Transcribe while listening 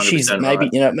she's 100% maybe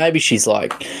right. maybe she's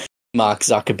like Mark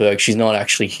Zuckerberg. She's not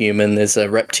actually human. There's a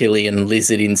reptilian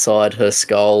lizard inside her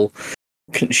skull.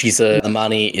 She's the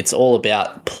money. It's all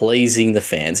about pleasing the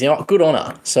fans. Good on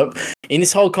her. So in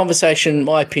this whole conversation,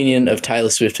 my opinion of Taylor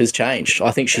Swift has changed.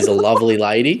 I think she's a lovely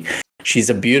lady. She's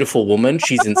a beautiful woman.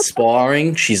 She's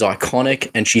inspiring. She's iconic,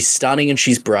 and she's stunning, and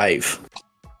she's brave.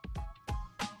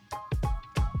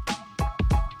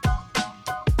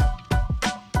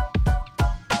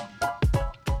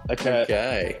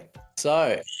 Okay.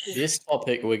 So this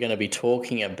topic we're going to be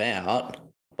talking about,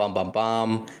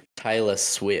 Taylor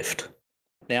Swift.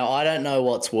 Now, I don't know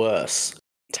what's worse,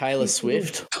 Taylor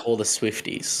Swift or the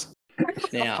Swifties.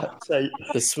 Now, the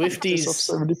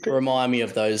Swifties remind me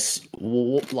of those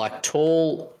like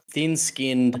tall,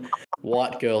 thin-skinned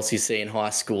white girls you see in high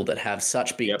school that have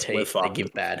such big teeth they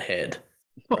give bad head,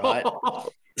 right?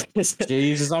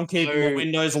 Jesus, I'm keeping the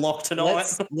windows locked tonight.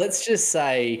 Let's just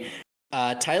say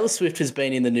Taylor Swift has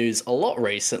been in the news a lot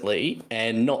recently,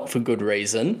 and not for good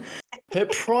reason. Her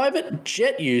private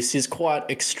jet use is quite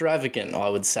extravagant, I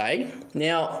would say.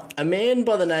 Now, a man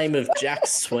by the name of Jack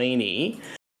Sweeney,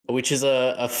 which is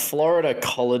a Florida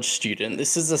college student.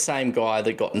 This is the same guy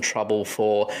that got in trouble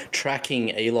for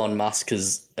tracking Elon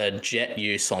Musk's jet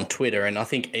use on Twitter. And I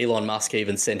think Elon Musk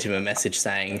even sent him a message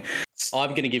saying, I'm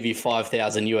going to give you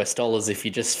 $5,000 if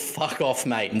you just fuck off,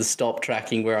 mate, and stop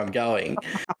tracking where I'm going.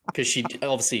 Because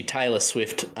Taylor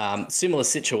Swift, similar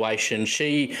situation.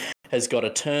 She has got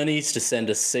attorneys to send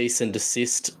a cease and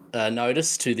desist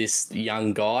notice to this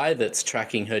young guy that's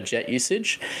tracking her jet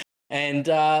usage. And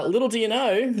little do you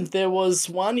know, there was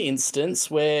one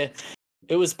instance where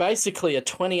it was basically a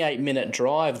 28-minute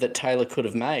drive that Taylor could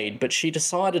have made, but she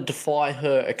decided to fly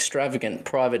her extravagant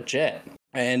private jet.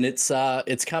 And it's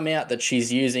come out that she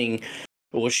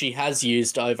has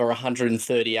used over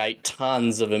 138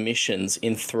 tons of emissions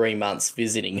in 3 months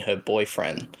visiting her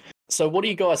boyfriend. So what do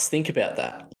you guys think about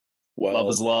that? Well, love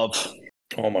is love.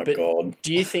 Oh my God.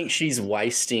 Do you think she's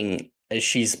wasting as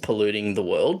she's polluting the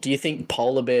world? Do you think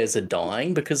polar bears are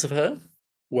dying because of her?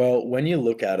 Well, when you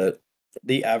look at it,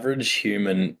 the average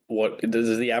human,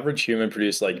 does the average human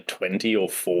produce like 20 or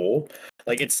 4?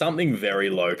 Like, it's something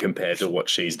very low compared to what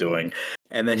she's doing.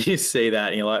 And then you see that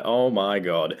and you're like, oh my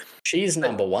God. She's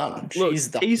number one.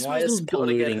 She's the highest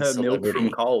polluting celebrity. Milk from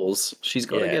Coles. She's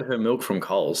got to get her milk from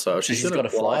Coles. So she's got to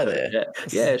fly there.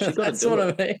 Yeah, she's got to do it.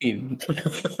 That's what I mean.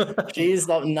 She's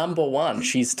the number one.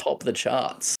 She's top of the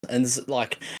charts. And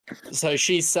so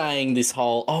she's saying this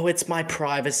whole, it's my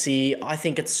privacy. I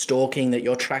think it's stalking that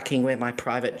you're tracking where my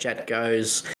private jet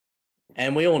goes.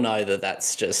 And we all know that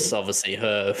that's just obviously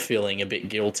her feeling a bit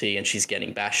guilty, and she's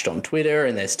getting bashed on Twitter,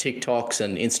 and there's TikToks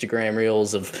and Instagram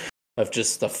reels of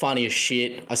just the funniest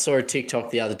shit. I saw a TikTok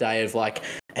the other day of like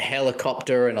a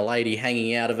helicopter and a lady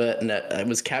hanging out of it, and it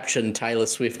was captioned Taylor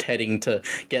Swift heading to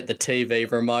get the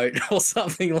TV remote or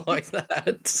something like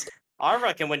that. I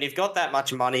reckon when you've got that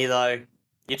much money, though,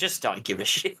 you just don't give a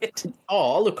shit.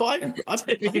 Oh, look, I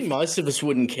think most of us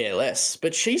wouldn't care less,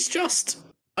 but she's just...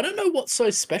 I don't know what's so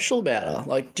special about her.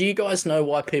 Like, do you guys know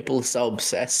why people are so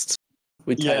obsessed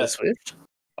with Taylor Swift?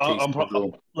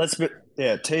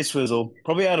 T-Swizzle.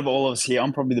 Probably out of all of us here,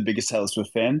 I'm probably the biggest Taylor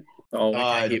Swift fan.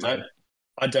 I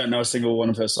don't know a single one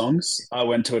of her songs. I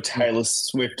went to a Taylor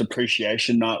Swift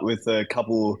appreciation night with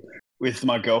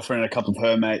my girlfriend and a couple of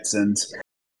her mates, and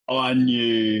I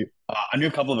knew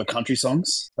a couple of her country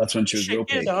songs. That's when she was real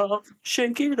big.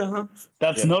 Shake it off.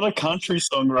 That's not a country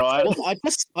song, right? Well,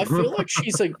 I feel like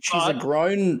she's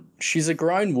a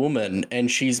grown woman,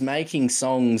 and she's making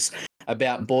songs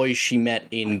about boys she met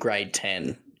in grade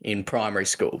 10 in primary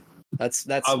school. That's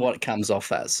what it comes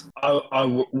off as.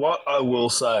 What I will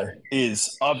say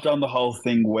is I've done the whole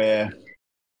thing where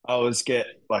I was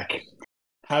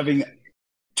having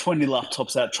 20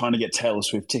 laptops out trying to get Taylor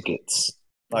Swift tickets.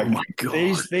 Like, oh my God.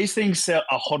 These things are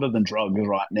hotter than drugs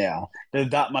right now. They're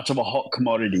that much of a hot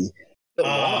commodity.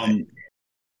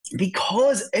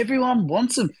 Because everyone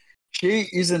wants them. She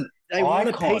is an icon. Want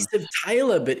a piece of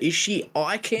Taylor, but is she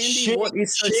eye candy? What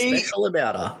is so special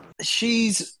about her?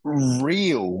 She's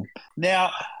real.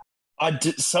 Now,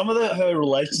 some of her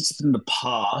relationships in the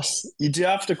past, you do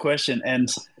have to question,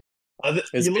 and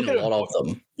there's been a lot of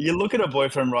them. You look at her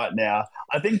boyfriend right now,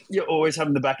 I think you always have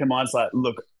in the back of mind, like,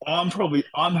 look, I'm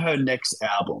her next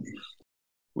album,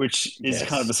 which is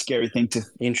kind of a scary thing to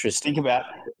think about.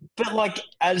 But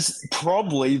as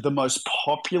probably the most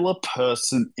popular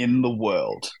person in the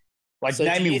world. So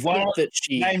name me one. Let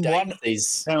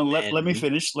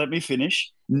me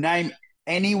finish. Name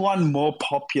anyone more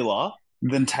popular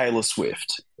than Taylor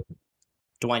Swift.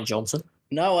 Dwayne Johnson.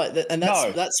 No,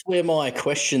 that's where my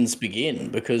questions begin,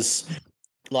 because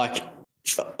like,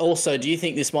 also, do you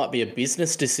think this might be a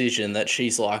business decision that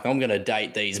she's like, I'm going to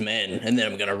date these men and then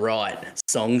I'm going to write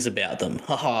songs about them?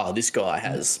 Haha, this guy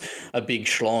has a big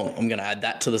schlong. I'm going to add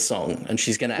that to the song. And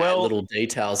she's going to add little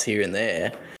details here and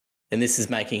there. And this is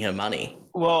making her money.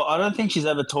 Well, I don't think she's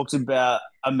ever talked about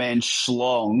a man's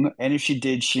schlong. And if she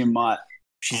did, she might.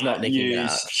 She's not Nicki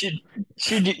Minaj.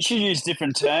 She'd use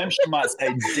different terms. She might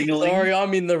say ding-a-ling. Sorry,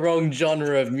 I'm in the wrong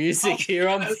genre of music here.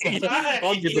 I'm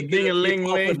the ding-a-ling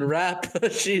and rap.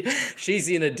 She's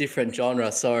in a different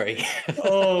genre. Sorry.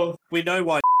 Oh, we know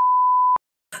why.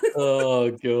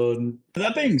 Oh god.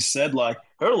 That being said, like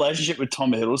her relationship with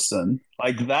Tom Hiddleston,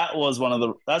 like that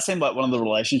seemed like one of the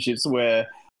relationships where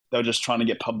they were just trying to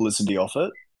get publicity off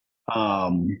it.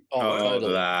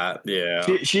 Totally. That, yeah.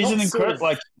 She's an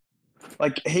incredible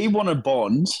like he wanted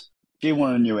Bond, she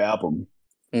wanted a new album.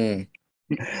 So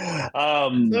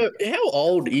how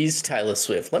old is Taylor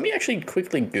Swift? Let me actually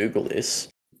quickly Google this.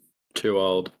 Too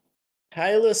old.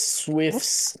 Taylor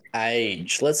Swift's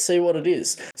age. Let's see what it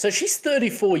is. So she's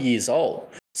 34 years old.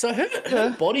 So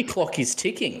her body clock is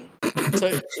ticking.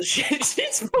 So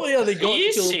she's probably only got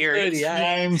till 38.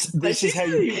 James, this is how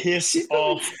you piss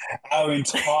off our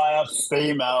entire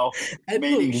female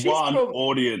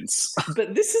audience.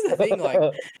 But this is the thing, like,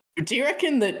 do you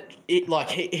reckon that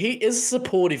he is a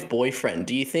supportive boyfriend?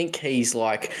 Do you think he's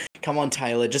like, come on,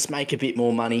 Taylor, just make a bit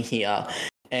more money here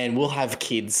and we'll have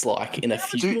kids like in a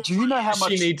few. Do you know how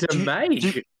much she needs to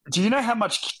make? Do you know how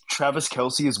much Travis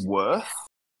Kelce is worth?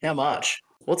 How much?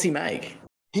 What's he make?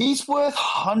 He's worth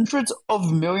hundreds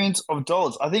of millions of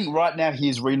dollars. I think right now he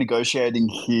is renegotiating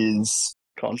his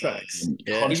contracts.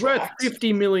 He's worth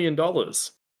 $50 million. No.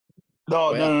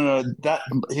 That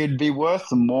he'd be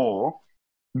worth more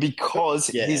because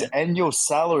his annual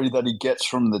salary that he gets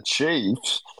from the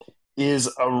Chiefs is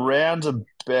around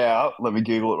about. Let me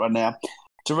Google it right now.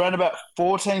 It's around about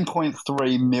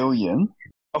 14.3 million.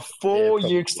 A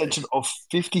 4-year extension of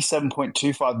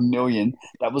 57.25 million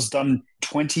that was done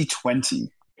 2020.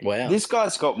 Wow. This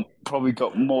guy's probably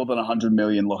got more than 100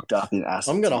 million locked up in assets.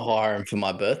 I'm going to hire him for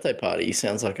my birthday party. He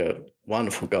sounds like a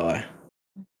wonderful guy.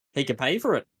 He can pay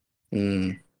for it.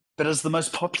 But as the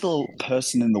most popular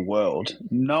person in the world,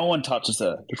 no one touches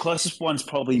her. The closest one's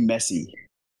probably Messi.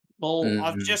 Well,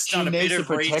 I've just done a bit of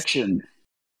protection.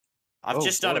 I've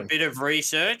just done a bit of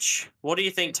research. What do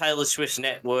you think Taylor Swift's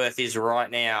net worth is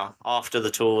right now after the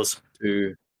tours?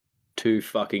 Too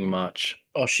fucking much.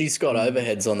 Oh, she's got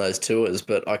overheads on those tours,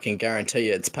 but I can guarantee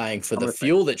you it's paying for the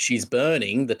fuel that she's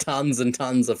burning, the tons and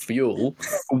tons of fuel.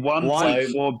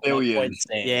 1.4 billion.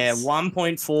 Yeah,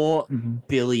 1.4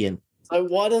 billion. So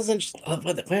why doesn't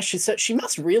she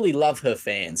must really love her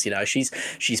fans, you know. She's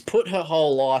put her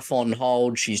whole life on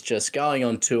hold. She's just going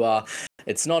on tour.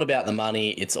 It's not about the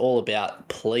money, it's all about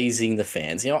pleasing the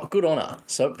fans. You know, good on her.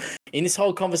 So in this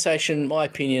whole conversation, my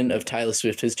opinion of Taylor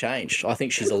Swift has changed. I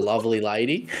think she's a lovely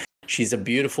lady. She's a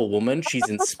beautiful woman. She's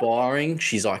inspiring,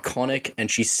 she's iconic,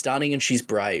 and she's stunning and she's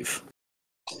brave.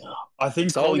 I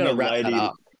think calling her lady.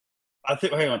 I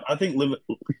think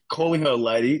calling her a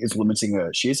lady is limiting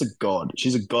her. She's a god.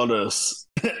 She's a goddess.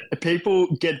 People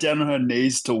get down on her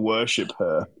knees to worship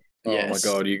her. Yes. Oh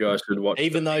my god, you guys should watch.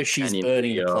 Even though she's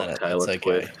burning the planet, that's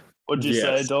okay. What'd you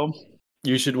say, Dom?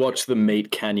 You should watch the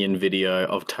Meat Canyon video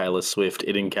of Taylor Swift.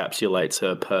 It encapsulates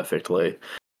her perfectly.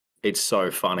 It's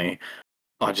so funny.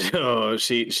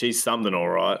 She's something, all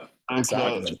right.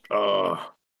 Okay.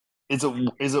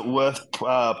 Is it worth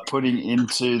putting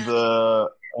into the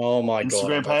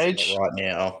Instagram page right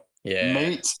now? Yeah.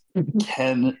 Meet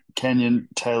Canyon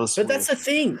Taylor Swift. But that's the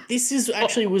thing. This is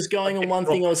actually was going on one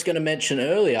thing I was going to mention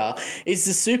earlier is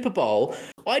the Super Bowl.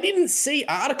 I didn't see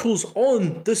articles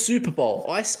on the Super Bowl.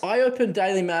 I opened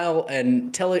Daily Mail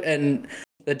and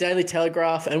the Daily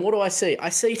Telegraph, and what do I see? I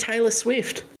see Taylor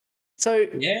Swift. So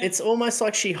it's almost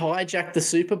like she hijacked the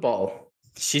Super Bowl.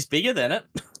 She's bigger than it.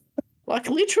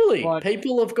 Like literally,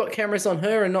 people have got cameras on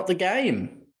her and not the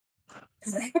game.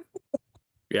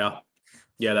 Yeah.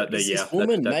 Yeah, this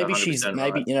woman, maybe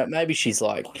she's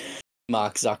like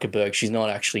Mark Zuckerberg. She's not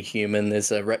actually human.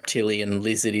 There's a reptilian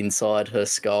lizard inside her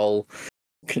skull.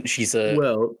 She's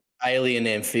alien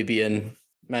amphibian.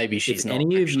 Maybe she's not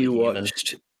actually human.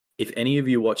 If any of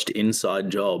you watched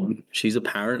Inside Job, she's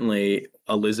apparently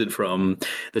a lizard from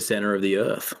the center of the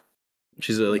earth.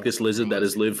 She's like this lizard that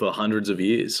has lived for hundreds of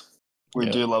years. We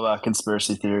do love our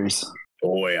conspiracy theories.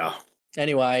 Oh yeah.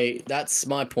 Anyway, that's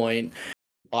my point.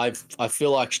 I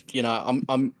feel like, you know,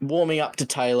 I'm warming up to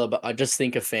Taylor, but I just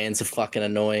think her fans are fucking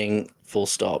annoying, full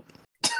stop.